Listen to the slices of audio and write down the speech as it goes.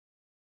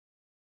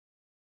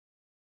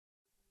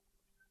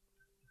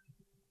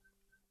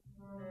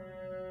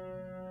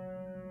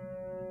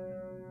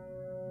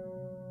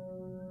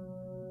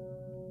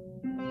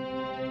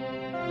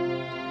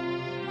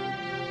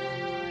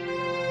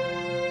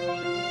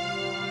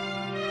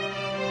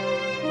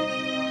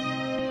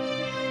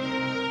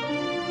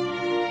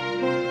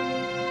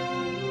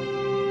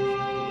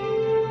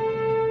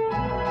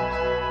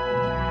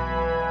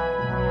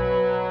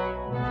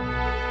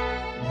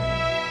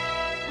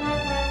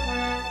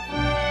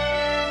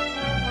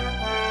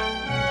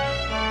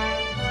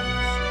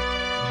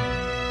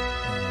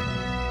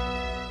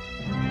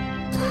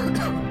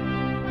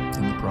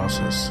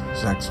process,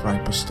 Zack's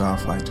Viper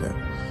starfighter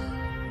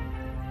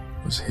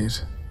was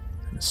hit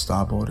and his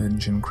starboard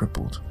engine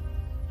crippled.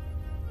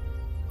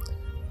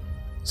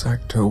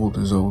 Zack told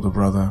his older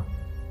brother,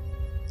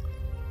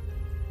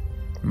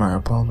 my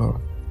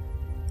Apollo,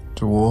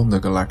 to warn the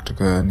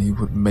Galactica and he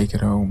would make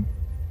it home,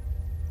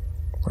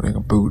 putting a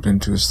boot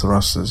into his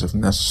thrusters if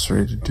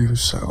necessary to do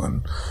so,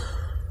 and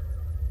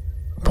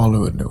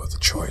Apollo had no other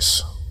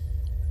choice.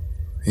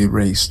 He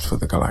raced for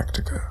the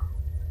Galactica.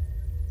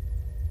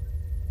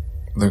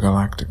 The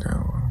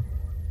Galactica,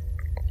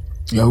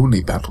 the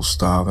only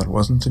battlestar that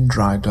wasn't in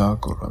dry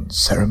dock or on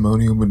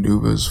ceremonial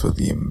maneuvers for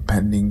the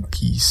impending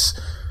peace.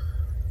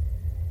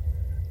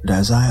 And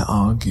as I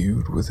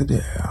argued with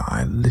Adair,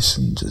 I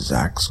listened to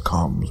Zack's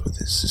comms with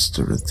his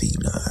sister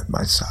Athena at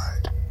my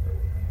side.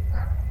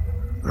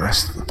 The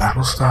rest of the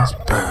battlestars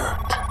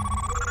burned.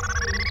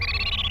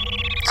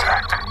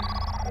 Zack,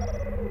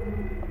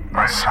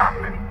 my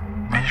son,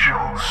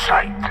 visual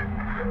sight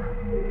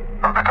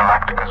of the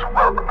Galactica's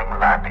welcoming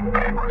landing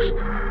pad was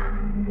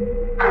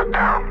cut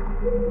down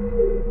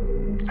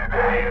in a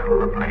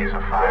hail of laser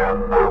fire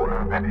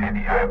louder than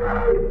any I've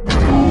heard.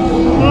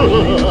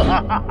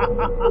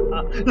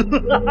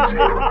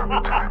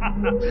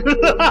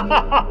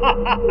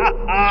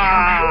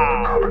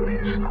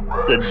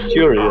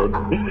 Centurion,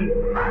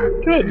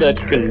 turn that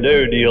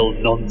colonial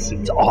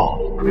nonsense off.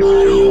 By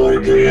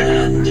your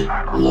command,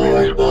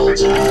 Lord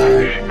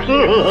Boltar.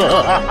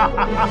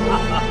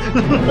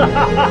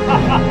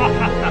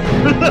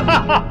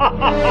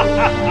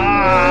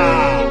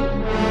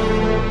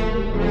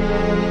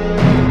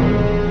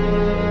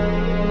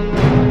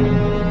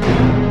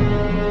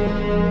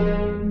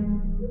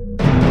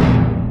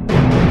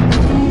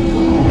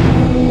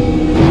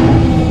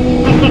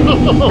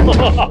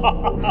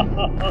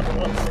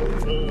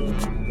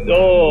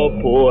 Oh,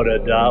 poor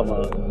Adama.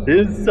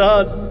 His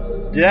son,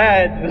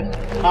 dead.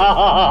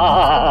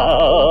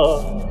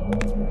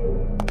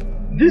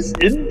 This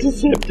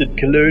intercepted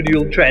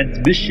colonial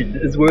transmission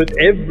is worth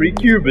every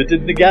qubit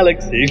in the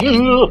galaxy.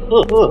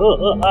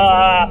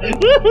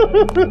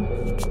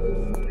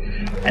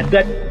 And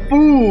that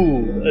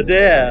fool,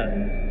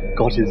 Adair,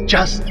 got his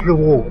just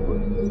reward,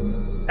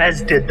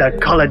 as did the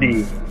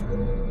colony.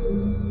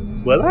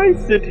 Well, I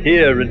sit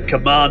here in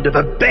command of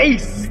a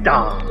base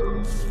star.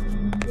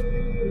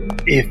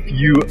 If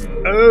you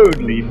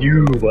only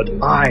knew what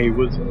I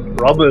was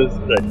promised,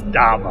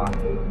 Adama,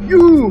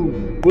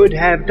 you would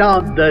have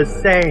done the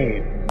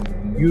same,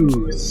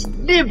 you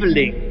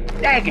sniveling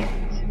faggot.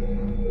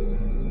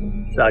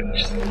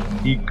 Such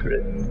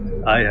secrets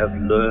I have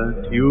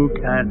learned you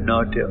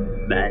cannot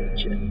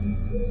imagine.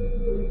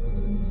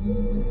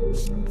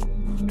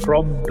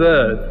 From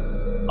birth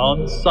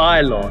on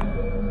Cylon,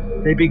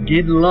 they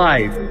begin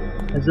life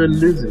as a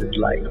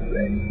lizard-like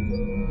race.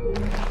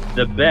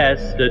 The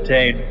best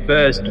attain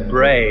first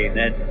brain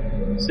and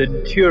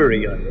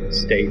Centurion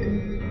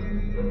status.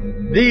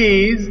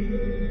 These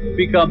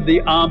become the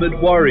armored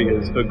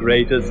warriors for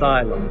Greater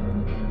Cylon.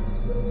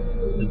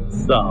 And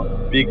some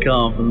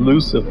become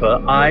Lucifer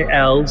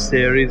IL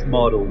series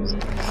models,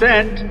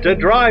 sent to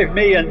drive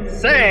me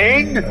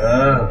insane!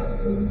 Oh,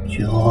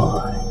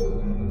 joy.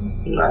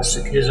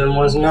 Masochism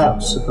was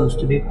not supposed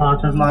to be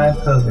part of my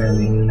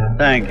programming, you know.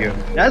 Thank you.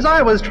 As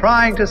I was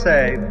trying to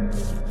say,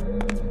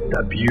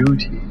 the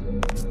beauty,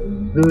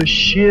 the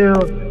sheer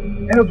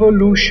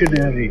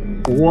evolutionary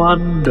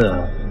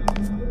wonder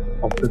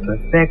of the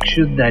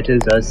perfection that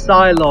is a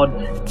Cylon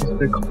is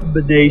the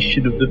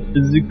combination of the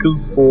physical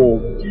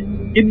form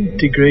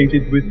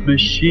integrated with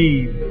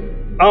machine.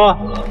 A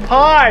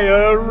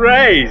higher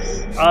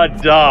race,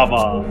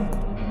 Adama.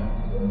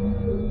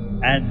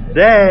 And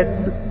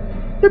then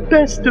the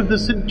best of the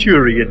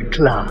Centurion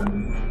class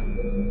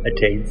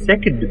attain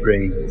second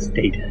brain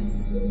status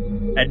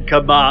and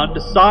command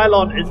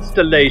Cylon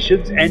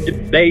installations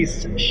and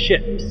base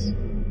ships.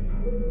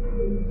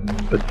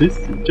 But this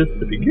is just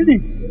the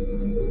beginning.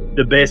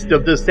 The best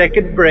of the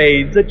second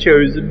brains are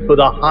chosen for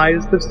the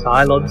highest of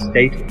Cylon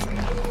status,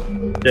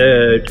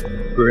 third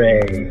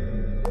brain.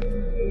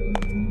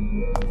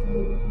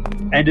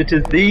 And it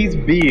is these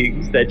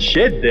beings that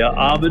shed their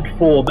armored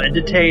form and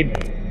attain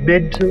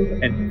mental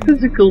and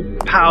physical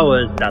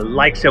powers the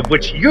likes of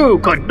which you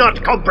could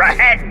not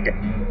comprehend.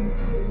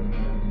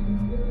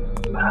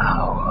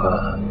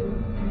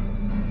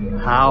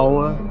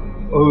 Power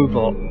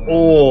over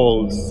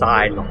all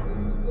Cylon,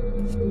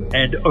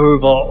 and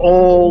over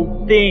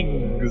all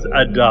things,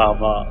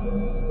 Adama.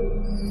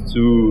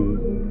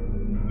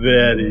 Soon,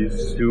 very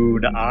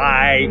soon,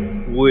 I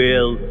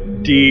will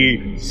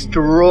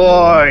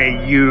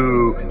destroy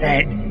you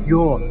and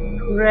your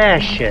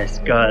precious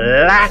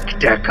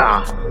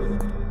Galactica,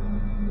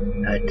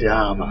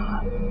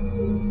 Adama.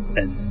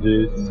 And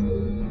this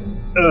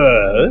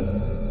Earth,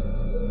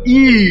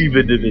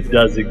 even if it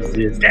does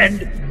exist, and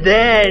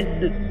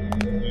then,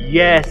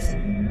 yes,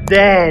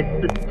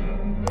 then,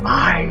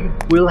 I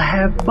will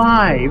have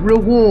my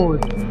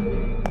reward.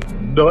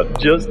 Not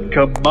just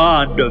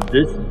command of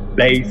this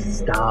base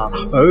star,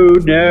 oh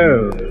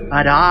no,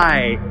 but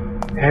I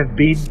have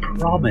been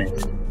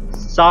promised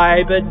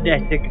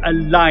cybernetic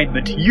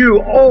alignment,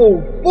 you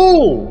old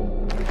fool!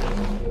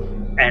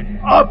 An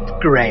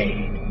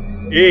upgrade!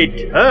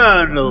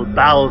 Eternal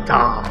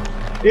Baltar!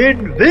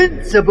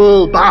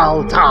 Invincible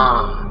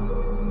Baltar!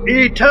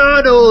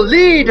 Eternal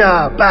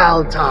Leader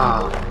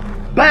Baltar!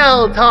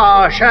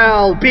 Baltar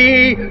shall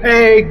be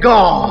a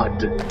god!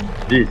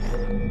 This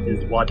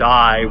is what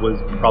I was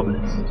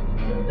promised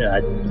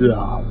at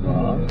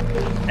Dharma.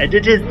 And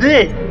it is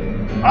this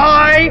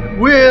I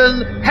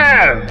will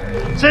have!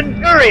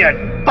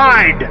 Centurion,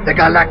 find the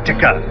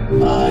Galactica!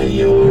 By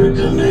your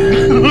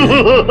command.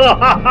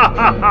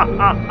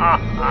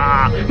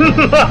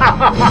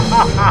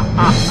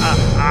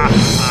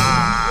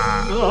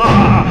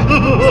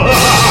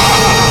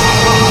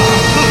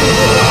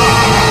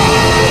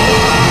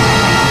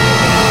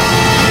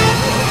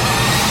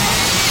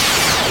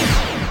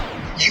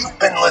 You've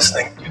been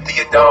listening to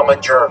the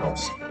Adama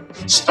Journals,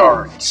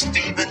 starring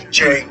Stephen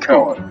J.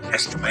 Cohen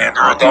as Commander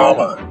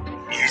Adama.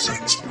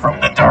 Music's from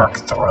the Dark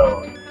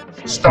Throne,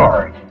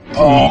 starring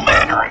Paul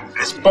Mannering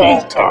as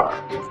Baltar.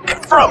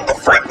 And from the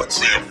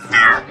Frequency of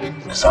Fear,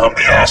 the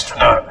zombie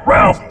astronaut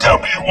Ralph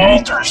W.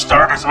 Walters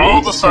starred as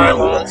all the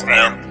Cylons,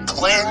 and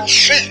Glenn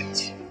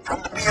Sheets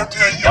from the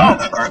BOTA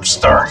Yana Group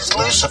starred as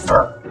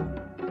Lucifer.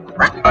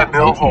 Written by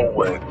Bill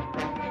Holweg.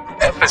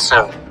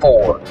 Episode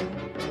 4.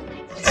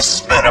 This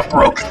has been a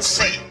Broken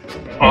Sea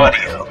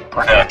audio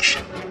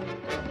production.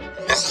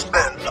 This has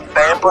been a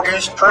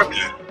fan-produced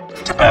tribute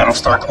to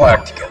Battlestar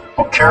Galactica.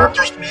 All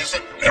characters,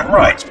 music, and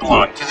rights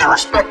belong to their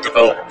respective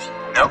owners.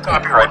 No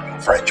copyright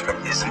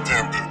infringement is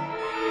intended.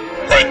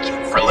 Thank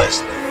you for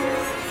listening.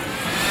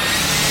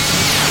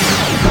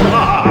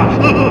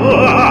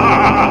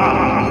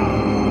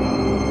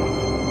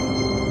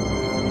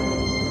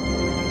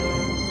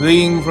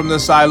 Fleeing from the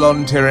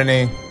Cylon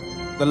tyranny,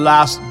 the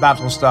last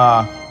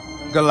Battlestar,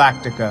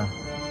 Galactica,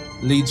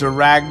 leads a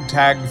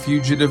ragtag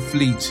fugitive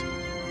fleet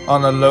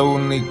on a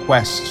lonely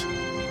quest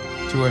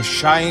to a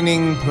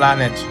shining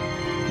planet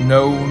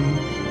known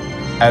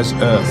as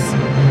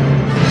Earth.